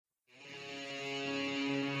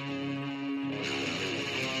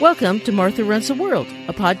Welcome to Martha Runs the World,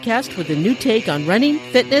 a podcast with a new take on running,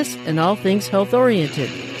 fitness, and all things health-oriented.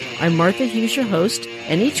 I'm Martha Hughes, your host,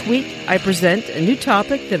 and each week I present a new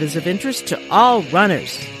topic that is of interest to all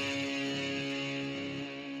runners.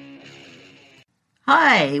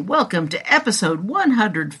 Hi, welcome to episode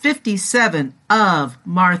 157 of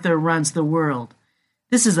Martha Runs the World.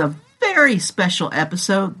 This is a very special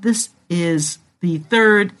episode. This is the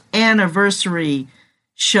third anniversary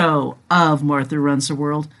show of Martha Runs the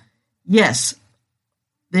World. Yes,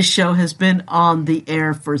 this show has been on the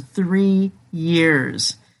air for 3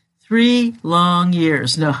 years. 3 long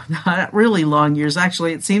years. No, not really long years.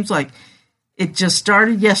 Actually, it seems like it just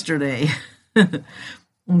started yesterday.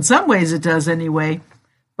 In some ways it does anyway,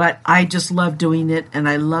 but I just love doing it, and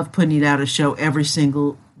I love putting out a show every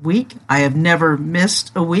single week. I have never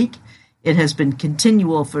missed a week. It has been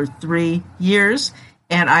continual for 3 years,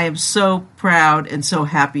 and I am so proud and so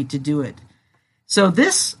happy to do it. So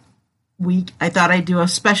this week, I thought I'd do a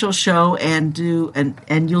special show and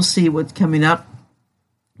you'll see what's coming up.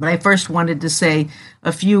 But I first wanted to say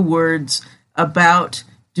a few words about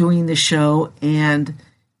doing the show and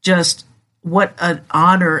just what an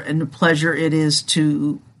honor and a pleasure it is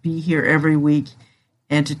to be here every week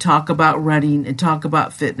and to talk about running and talk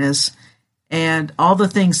about fitness and all the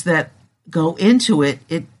things that go into it.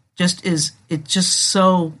 It's just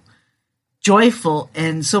so joyful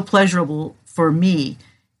and so pleasurable for me.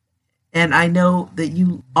 And I know that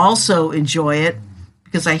you also enjoy it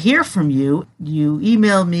because I hear from you. You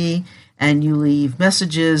email me and you leave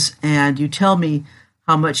messages and you tell me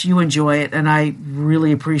how much you enjoy it, and I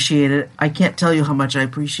really appreciate it. I can't tell you how much I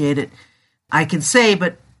appreciate it. I can say,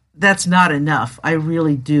 but that's not enough. I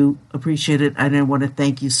really do appreciate it, and I want to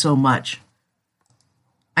thank you so much.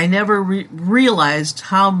 I never realized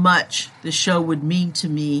how much the show would mean to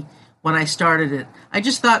me when I started it. I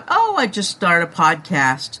just thought, I'd just start a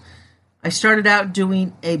podcast. I started out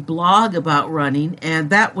doing a blog about running, and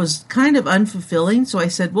that was kind of unfulfilling. So I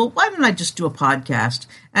said, well, why don't I just do a podcast?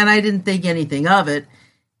 And I didn't think anything of it.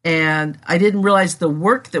 And I didn't realize the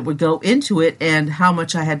work that would go into it and how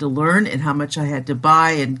much I had to learn and how much I had to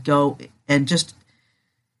buy and go and just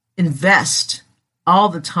invest all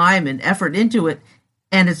the time and effort into it.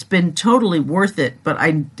 And it's been totally worth it, but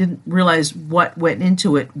I didn't realize what went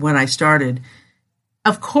into it when I started.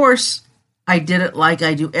 Of course, I did it like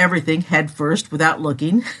I do everything, head first, without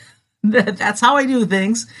looking. That's how I do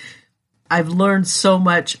things. I've learned so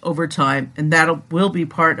much over time, and that will be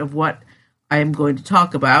part of what I am going to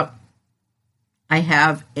talk about. I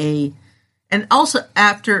have and also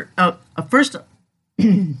after, first,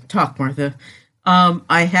 talk, Martha.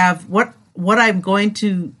 I have, what I'm going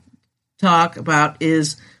to talk about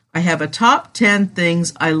is I have a top 10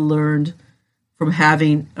 things I learned from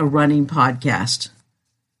having a running podcast.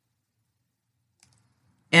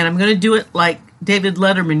 And I'm going to do it like David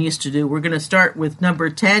Letterman used to do. We're going to start with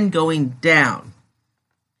number 10 going down.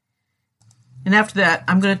 And after that,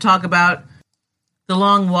 I'm going to talk about the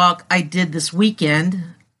long walk I did this weekend.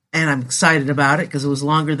 And I'm excited about it because it was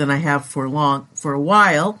longer than I have for a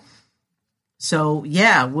while. So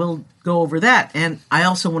yeah, we'll go over that. And I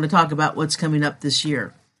also want to talk about what's coming up this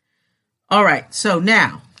year. All right, so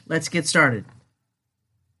now let's get started.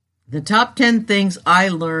 The top 10 things I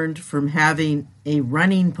learned from having a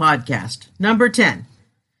running podcast. Number 10,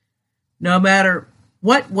 no matter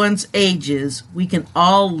what one's age is, we can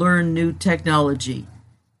all learn new technology.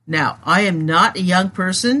 Now, I am not a young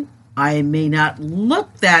person. I may not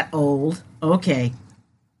look that old. Okay,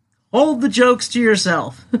 hold the jokes to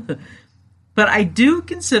yourself. But I do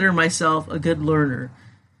consider myself a good learner.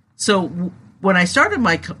 So when I started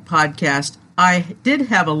my podcast, I did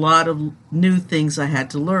have a lot of new things I had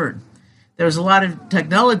to learn. There was a lot of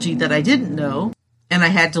technology that I didn't know, and I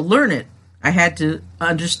had to learn it. I had to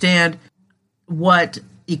understand what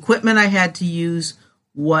equipment I had to use,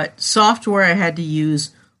 what software I had to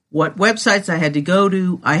use, what websites I had to go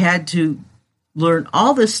to. I had to learn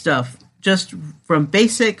all this stuff just from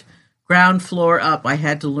basic ground floor up. I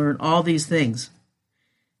had to learn all these things.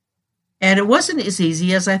 And it wasn't as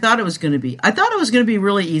easy as I thought it was going to be. I thought it was going to be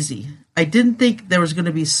really easy. I didn't think there was going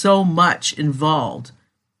to be so much involved.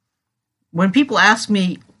 When people ask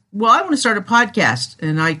me, well, I want to start a podcast,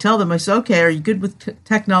 and I tell them, I say, okay, are you good with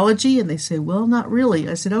technology? And they say, well, not really.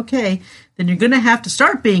 I said, okay, then you're going to have to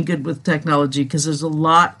start being good with technology because there's a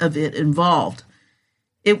lot of it involved.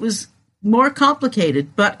 It was more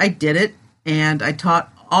complicated, but I did it, and I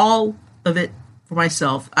taught all of it for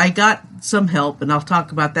myself. I got some help, and I'll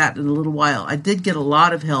talk about that in a little while. I did get a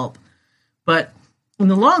lot of help, but in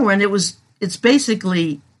the long run, it's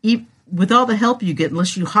basically with all the help you get,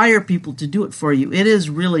 unless you hire people to do it for you, it is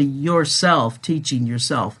really yourself teaching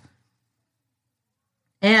yourself.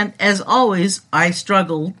 And as always, I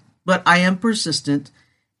struggled, but I am persistent.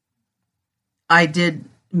 I did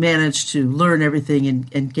manage to learn everything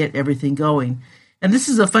and get everything going. And this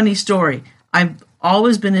is a funny story. I've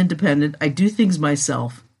always been independent. I do things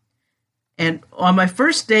myself. And on my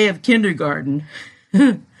first day of kindergarten,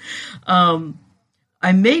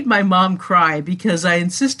 I made my mom cry because I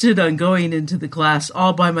insisted on going into the class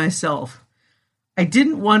all by myself. I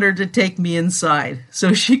didn't want her to take me inside,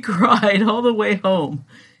 so she cried all the way home.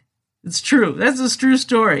 It's true. That's a true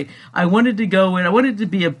story. I wanted to go in. I wanted to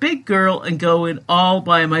be a big girl and go in all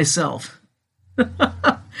by myself.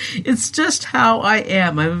 It's just how I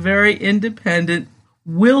am. I'm a very independent,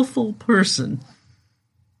 willful person.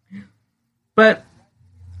 But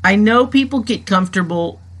I know people get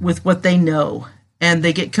comfortable with what they know, and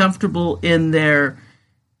they get comfortable in their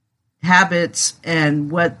habits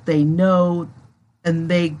and what they know, and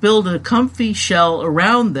they build a comfy shell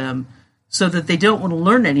around them so that they don't want to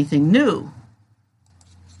learn anything new.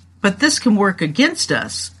 But this can work against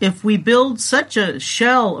us. If we build such a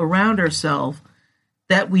shell around ourselves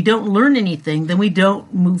that we don't learn anything, then we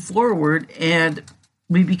don't move forward, and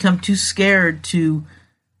we become too scared to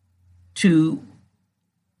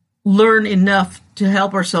learn enough to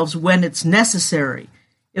help ourselves when it's necessary.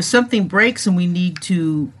 If something breaks and we need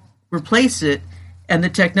to replace it, and the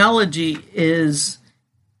technology is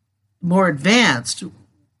more advanced,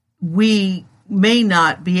 we may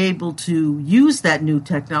not be able to use that new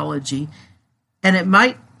technology, and it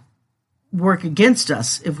might work against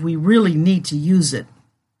us if we really need to use it.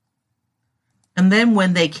 And then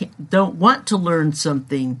when they don't want to learn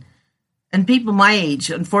something, and people my age,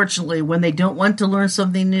 unfortunately, when they don't want to learn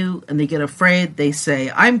something new and they get afraid, they say,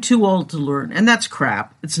 I'm too old to learn. And that's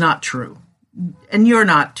crap. It's not true. And you're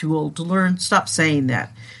not too old to learn. Stop saying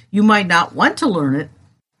that. You might not want to learn it,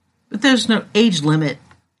 but there's no age limit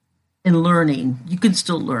in learning. You can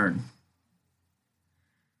still learn.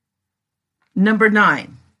 Number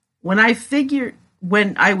 9, when I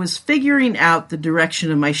was figuring out the direction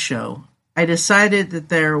of my show, I decided that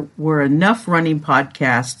there were enough running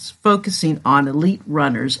podcasts focusing on elite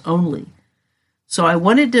runners only. So I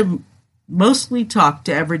wanted to mostly talk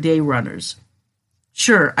to everyday runners.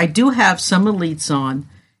 Sure, I do have some elites on,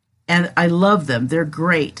 and I love them. They're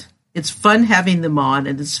great. It's fun having them on,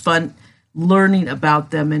 and it's fun learning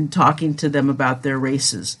about them and talking to them about their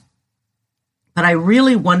races. But I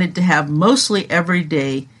really wanted to have mostly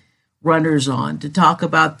everyday runners on to talk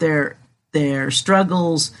about their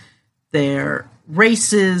struggles, their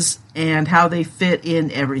races, and how they fit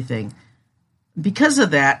in everything. Because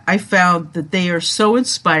of that, I found that they are so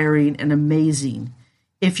inspiring and amazing.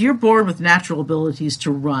 If you're born with natural abilities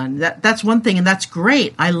to run, that's one thing, and that's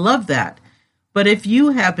great. I love that. But if you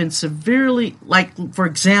have been severely, like, for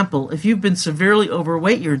example, if you've been severely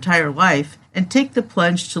overweight your entire life and take the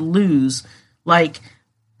plunge to lose, like,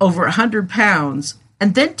 over 100 pounds,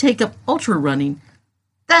 and then take up ultra running,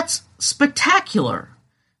 that's spectacular.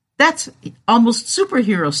 That's almost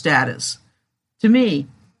superhero status to me.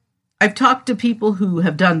 I've talked to people who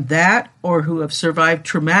have done that or who have survived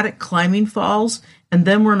traumatic climbing falls and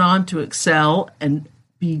then went on to excel and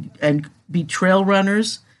be trail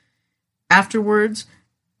runners afterwards,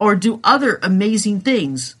 or do other amazing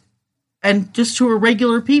things, and just who are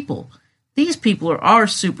regular people. These people are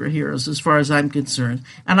superheroes as far as I'm concerned,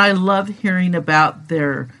 and I love hearing about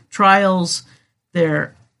their trials,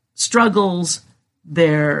 their struggles,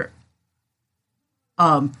 their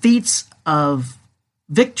feats of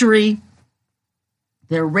victory,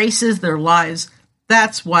 their races, their lives.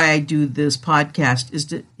 That's why I do this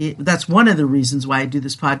podcast. That's one of the reasons why I do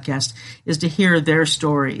this podcast, is to hear their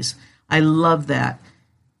stories. I love that,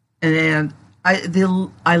 and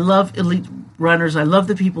I love elite runners. I love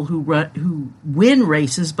the people who win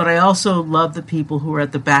races, but I also love the people who are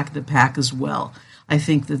at the back of the pack as well. I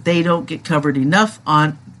think that they don't get covered enough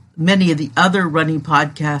on many of the other running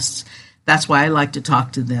podcasts. That's why I like to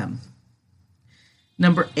talk to them.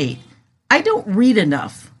 Number 8, I don't read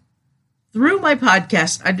enough. Through my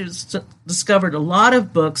podcast, I discovered a lot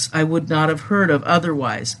of books I would not have heard of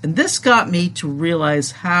otherwise. And this got me to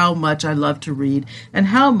realize how much I love to read and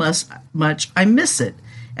how much I miss it.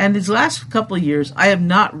 And these last couple of years, I have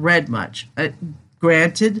not read much.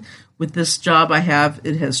 Granted, with this job I have,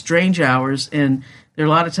 it has strange hours, and there are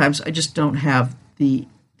a lot of times I just don't have the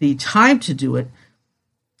time to do it.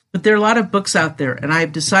 But there are a lot of books out there, and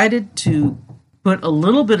I've decided to put a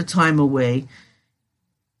little bit of time away,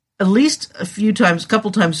 at least a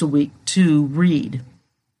couple times a week, to read.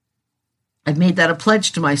 I've made that a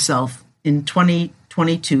pledge to myself in 2020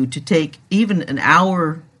 22 to take even an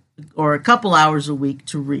hour or a couple hours a week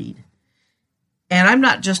to read. And I'm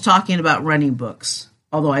not just talking about running books.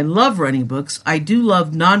 Although I love running books, I do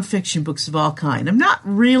love nonfiction books of all kind. I'm not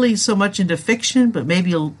really so much into fiction, but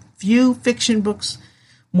maybe a few fiction books,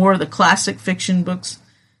 more of the classic fiction books.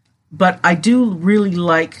 But I do really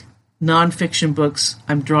like nonfiction books.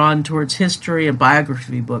 I'm drawn towards history and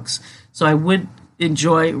biography books, so I would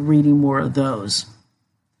enjoy reading more of those.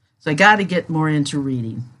 So I got to get more into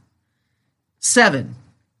reading. 7,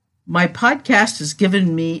 my podcast has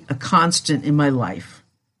given me a constant in my life.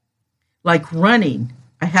 Like running,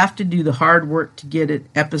 I have to do the hard work to get an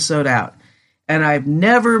episode out, and I've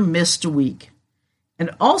never missed a week.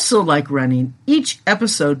 And also like running, each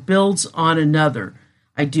episode builds on another.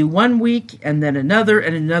 I do 1 week, and then another,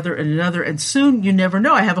 and another, and another, and soon, you never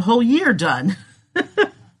know, I have a whole year done.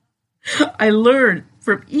 I learn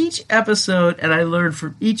from each episode, and I learn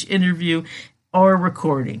from each interview or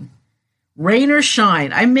recording. Rain or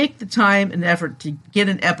shine, I make the time and effort to get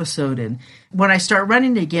an episode in. When I start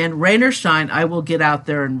running again, rain or shine, I will get out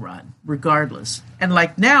there and run, regardless. And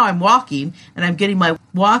like now, I'm walking, and I'm getting my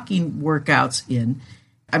walking workouts in.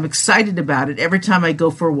 I'm excited about it. Every time I go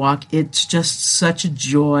for a walk, it's just such a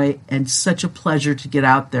joy and such a pleasure to get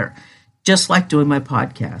out there, just like doing my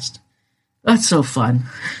podcast. That's so fun.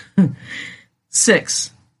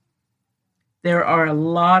 6, there are a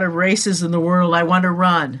lot of races in the world I want to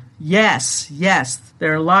run. Yes,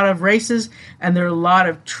 there are a lot of races, and there are a lot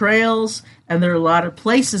of trails, and there are a lot of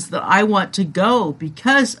places that I want to go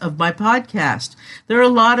because of my podcast. There are a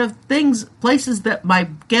lot of places that my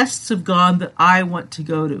guests have gone that I want to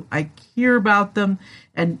go to. I hear about them,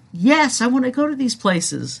 and yes, I want to go to these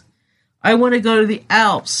places. I want to go to the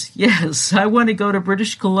Alps. Yes, I want to go to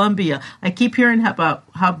British Columbia. I keep hearing about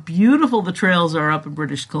how beautiful the trails are up in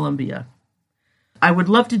British Columbia. I would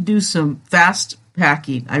love to do some fast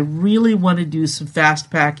packing. I really want to do some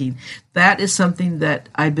fast packing. That is something that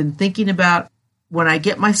I've been thinking about. When I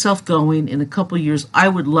get myself going in a couple of years, I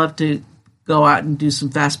would love to go out and do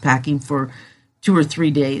some fast packing for 2 or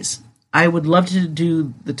 3 days. I would love to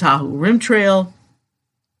do the Tahoe Rim Trail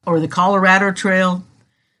or the Colorado Trail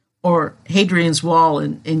or Hadrian's Wall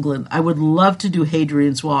in England. I would love to do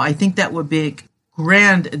Hadrian's Wall. I think that would be a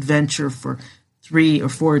grand adventure for 3 or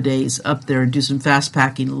 4 days up there and do some fast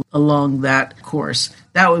packing along that course.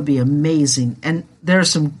 That would be amazing. And there are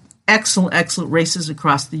some excellent races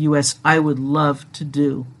across the U.S. I would love to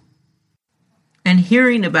do. And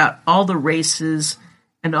hearing about all the races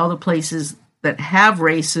and all the places that have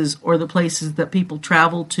races or the places that people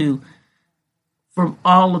travel to from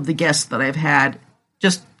all of the guests that I've had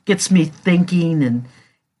just gets me thinking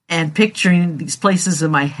and picturing these places in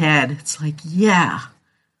my head. It's like, yeah,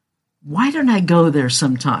 why don't I go there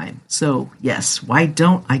sometime? So yes, why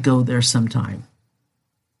don't I go there sometime?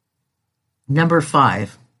 Number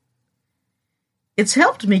 5, it's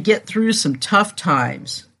helped me get through some tough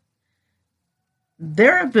times.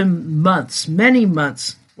 There have been many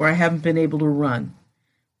months, where I haven't been able to run,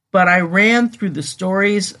 but I ran through the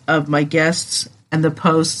stories of my guests and the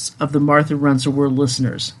posts of the Martha Runs the World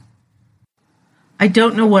listeners. I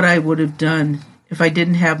don't know what I would have done if I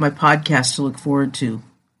didn't have my podcast to look forward to.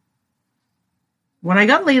 When I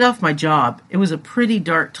got laid off my job, it was a pretty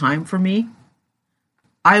dark time for me.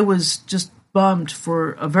 I was just bummed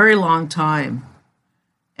for a very long time.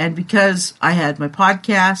 And because I had my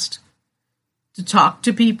podcast to talk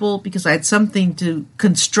to people, because I had something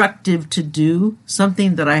constructive to do,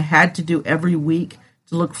 something that I had to do every week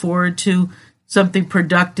to look forward to, something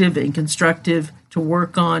productive and constructive to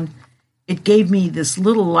work on, it gave me this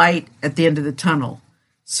little light at the end of the tunnel.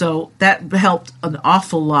 So that helped an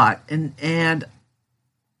awful lot. And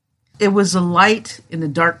it was a light in a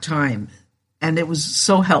dark time, and it was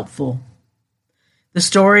so helpful. The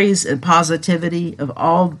stories and positivity of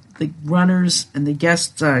all the runners and the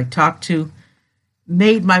guests I talked to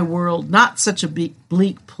made my world not such a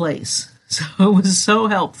bleak place. So it was so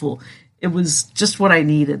helpful. It was just what I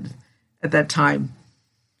needed at that time.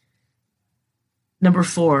 Number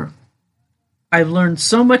 4, I've learned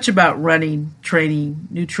so much about running, training,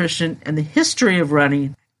 nutrition, and the history of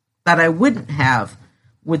running that I wouldn't have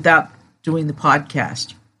without doing the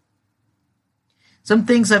podcast. Some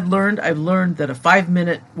things I've learned that a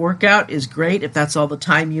 5-minute workout is great if that's all the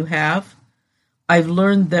time you have. I've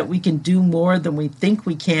learned that we can do more than we think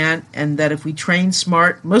we can, and that if we train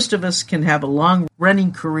smart, most of us can have a long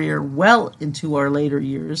running career well into our later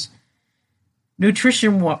years.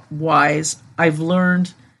 Nutrition-wise, I've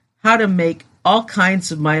learned how to make all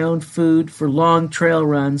kinds of my own food for long trail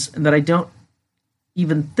runs, and that I don't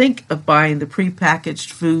even think of buying the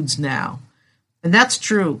prepackaged foods now. And that's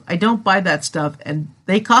true. I don't buy that stuff, and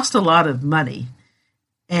they cost a lot of money.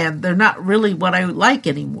 And they're not really what I like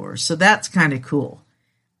anymore. So that's kind of cool.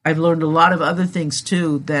 I've learned a lot of other things,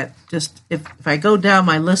 too, that just, if I go down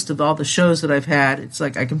my list of all the shows that I've had, it's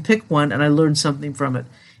like I can pick one and I learn something from it.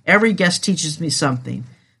 Every guest teaches me something.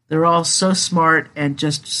 They're all so smart and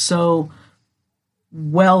just so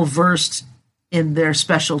well-versed in their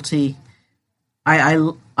specialty.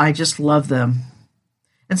 I just love them.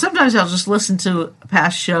 And sometimes I'll just listen to a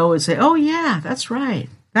past show and say, oh, yeah, that's right.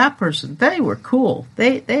 That person, they were cool.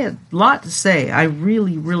 They had a lot to say. I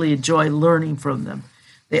really, really enjoy learning from them.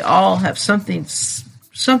 They all have something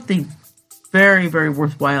very, very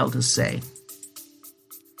worthwhile to say.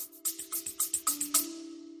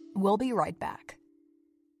 We'll be right back.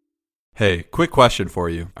 Hey, quick question for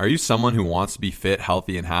you. Are you someone who wants to be fit,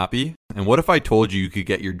 healthy, and happy? And what if I told you could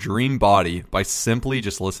get your dream body by simply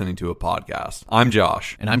just listening to a podcast? I'm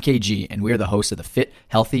Josh. And I'm KG, and we're the hosts of the Fit,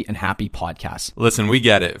 Healthy, and Happy podcast. Listen, we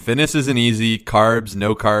get it. Fitness isn't easy. Carbs,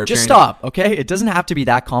 no carbs. Just stop, okay? It doesn't have to be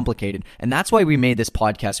that complicated. And that's why we made this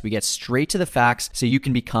podcast. We get straight to the facts so you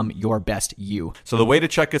can become your best you. So the way to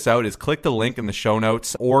check us out is click the link in the show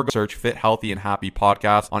notes or search Fit, Healthy, and Happy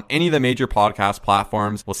podcast on any of the major podcast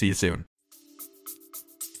platforms. We'll see you soon.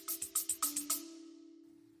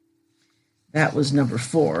 That was number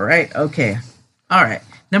 4, right? Okay. All right.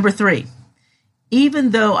 Number 3. Even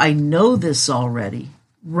though I know this already,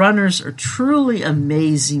 runners are truly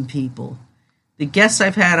amazing people. The guests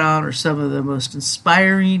I've had on are some of the most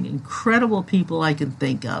inspiring, incredible people I can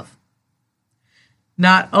think of.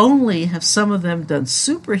 Not only have some of them done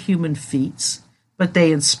superhuman feats, but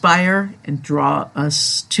they inspire and draw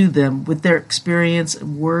us to them with their experience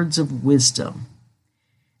and words of wisdom.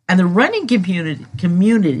 And the running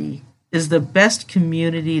community is the best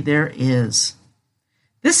community there is.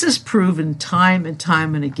 This is proven time and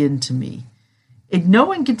time and again to me. No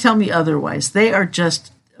one can tell me otherwise. They are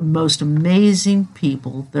just the most amazing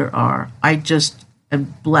people there are. I just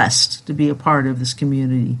am blessed to be a part of this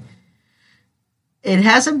community. It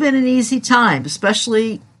hasn't been an easy time,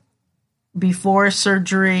 especially before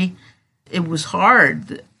surgery. It was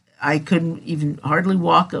hard. I couldn't even hardly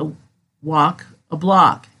walk a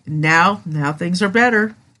block. Now things are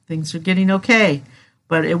better. Things are getting okay,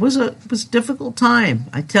 but it was a difficult time,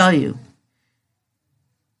 I tell you.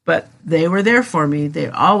 But they were there for me.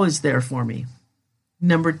 They're always there for me.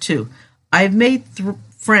 Number 2, I've made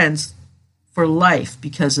friends for life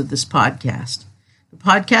because of this podcast. The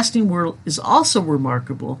podcasting world is also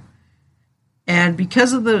remarkable, and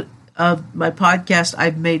because of my podcast,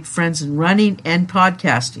 I've made friends in running and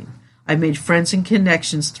podcasting. I've made friends and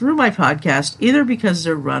connections through my podcast, either because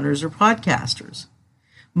they're runners or podcasters.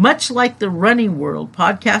 Much like the running world,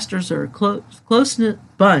 podcasters are a close-knit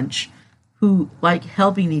bunch who like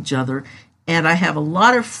helping each other, and I have a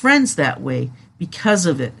lot of friends that way because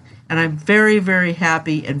of it, and I'm very, very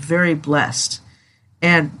happy and very blessed.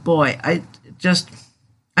 And boy,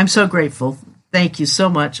 I'm so grateful. Thank you so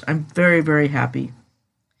much. I'm very, very happy.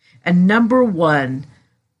 And number 1,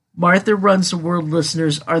 Martha Runs the World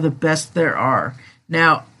listeners are the best there are.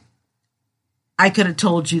 Now, I could have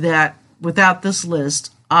told you that without this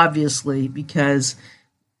list, obviously, because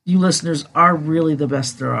you listeners are really the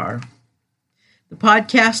best there are. The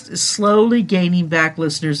podcast is slowly gaining back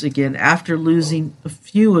listeners again after losing a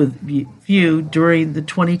few during the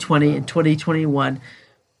 2020 and 2021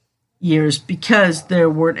 years because there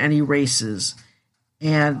weren't any races.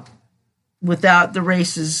 And without the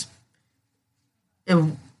races, it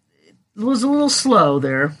was a little slow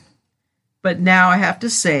there. But now I have to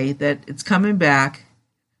say that it's coming back.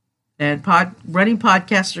 And running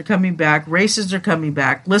podcasts are coming back, races are coming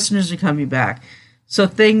back, listeners are coming back. So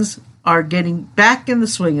things are getting back in the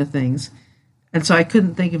swing of things. And so I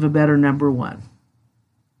couldn't think of a better number 1.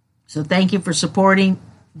 So thank you for supporting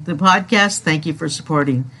the podcast. Thank you for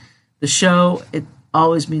supporting the show. It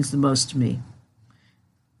always means the most to me.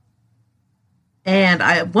 And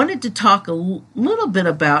I wanted to talk a little bit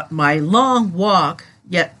about my long walk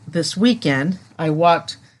yet this weekend. I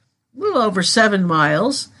walked a little over 7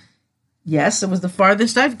 miles. Yes, it was the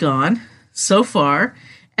farthest I've gone so far,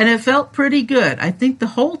 and it felt pretty good. I think the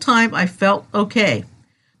whole time I felt okay.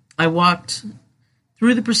 I walked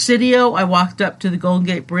through the Presidio. I walked up to the Golden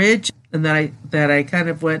Gate Bridge, and then I kind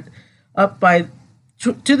of went up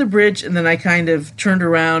to the bridge, and then I kind of turned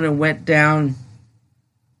around and went down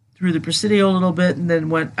through the Presidio a little bit, and then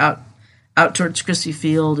went out towards Christie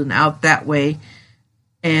Field and out that way.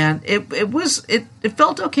 And it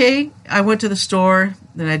felt okay. I went to the store,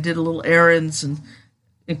 then I did a little errands and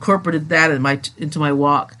incorporated that into my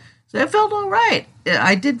walk. So it felt all right.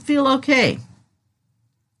 I did feel okay.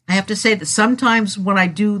 I have to say that sometimes when I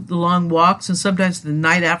do the long walks and sometimes the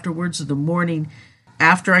night afterwards or the morning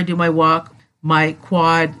after I do my walk, my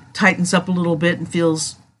quad tightens up a little bit and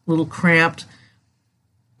feels a little cramped.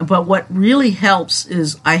 But what really helps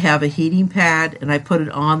is I have a heating pad and I put it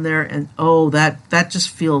on there, and that just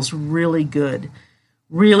feels really good.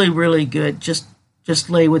 Really, really good. Just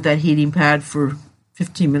lay with that heating pad for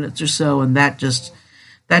 15 minutes or so, and that just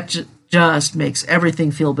makes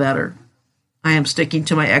everything feel better. I am sticking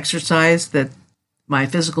to my exercise that my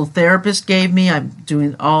physical therapist gave me. I'm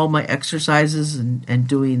doing all my exercises and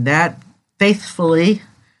doing that faithfully.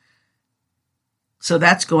 So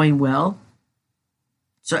that's going well.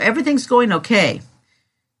 So everything's going okay.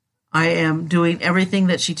 I am doing everything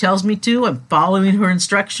that she tells me to. I'm following her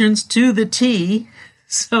instructions to the T.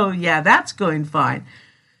 So yeah, that's going fine.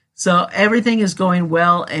 So everything is going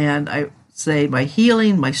well, and I say my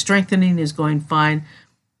healing, my strengthening is going fine.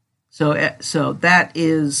 So that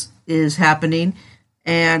is happening,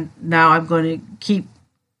 and now I'm going to keep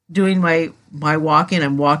doing my walking.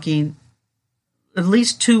 I'm walking at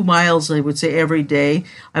least 2 miles, I would say, every day.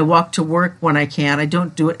 I walk to work when I can. I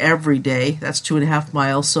don't do it every day. That's 2.5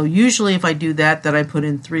 miles. So usually if I do that, then I put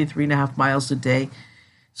in 3.5 miles a day.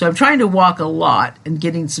 So I'm trying to walk a lot and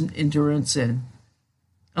getting some endurance in.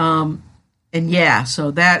 So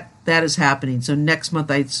that is happening. So next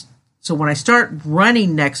month, so when I start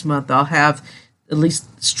running next month, I'll have at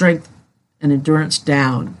least strength and endurance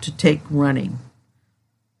down to take running.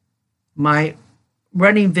 My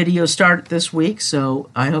running video started this week, so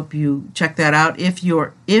I hope you check that out. If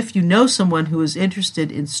you know someone who is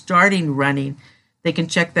interested in starting running, they can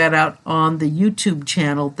check that out on the YouTube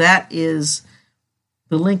channel. That is,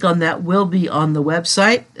 the link on that will be on the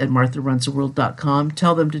website at martharunstheworld.com.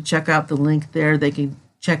 Tell them to check out the link there. They can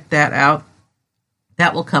check that out.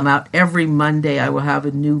 That will come out every Monday. I will have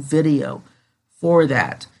a new video for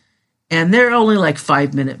that. And they're only like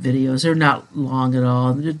 5-minute videos. They're not long at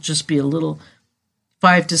all. It'll just be a little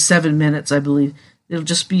 5 to 7 minutes, I believe. It'll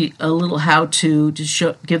just be a little how-to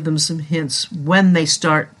to give them some hints when they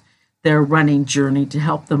start their running journey, to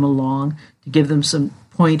help them along, to give them some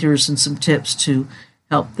pointers and some tips to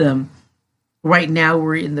help them. Right now,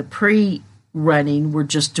 we're in the pre-running. We're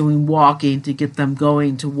just doing walking to get them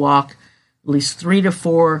going to walk at least 3 to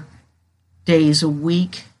 4 days a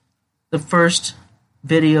week. The first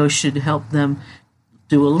video should help them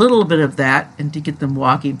do a little bit of that and to get them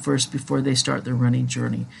walking first before they start their running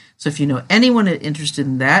journey. So if you know anyone interested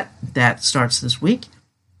in that, that starts this week.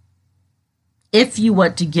 If you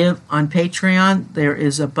want to give on Patreon, there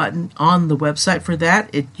is a button on the website for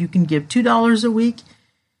that. You can give $2 a week,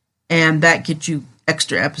 and that gets you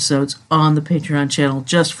extra episodes on the Patreon channel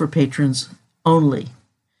just for patrons only.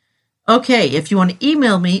 Okay, if you want to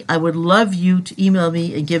email me, I would love you to email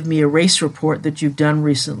me and give me a race report that you've done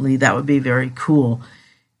recently. That would be very cool.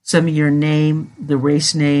 Send me your name, the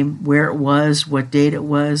race name, where it was, what date it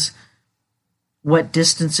was, what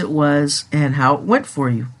distance it was, and how it went for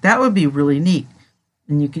you. That would be really neat.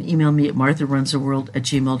 And you can email me at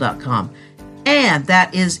martharunstheworld@gmail.com. And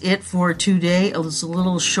that is it for today. It was a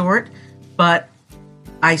little short, but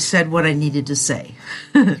I said what I needed to say.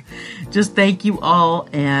 Just thank you all,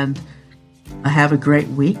 and have a great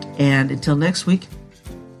week. And until next week,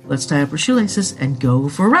 let's tie up our shoelaces and go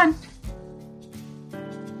for a run.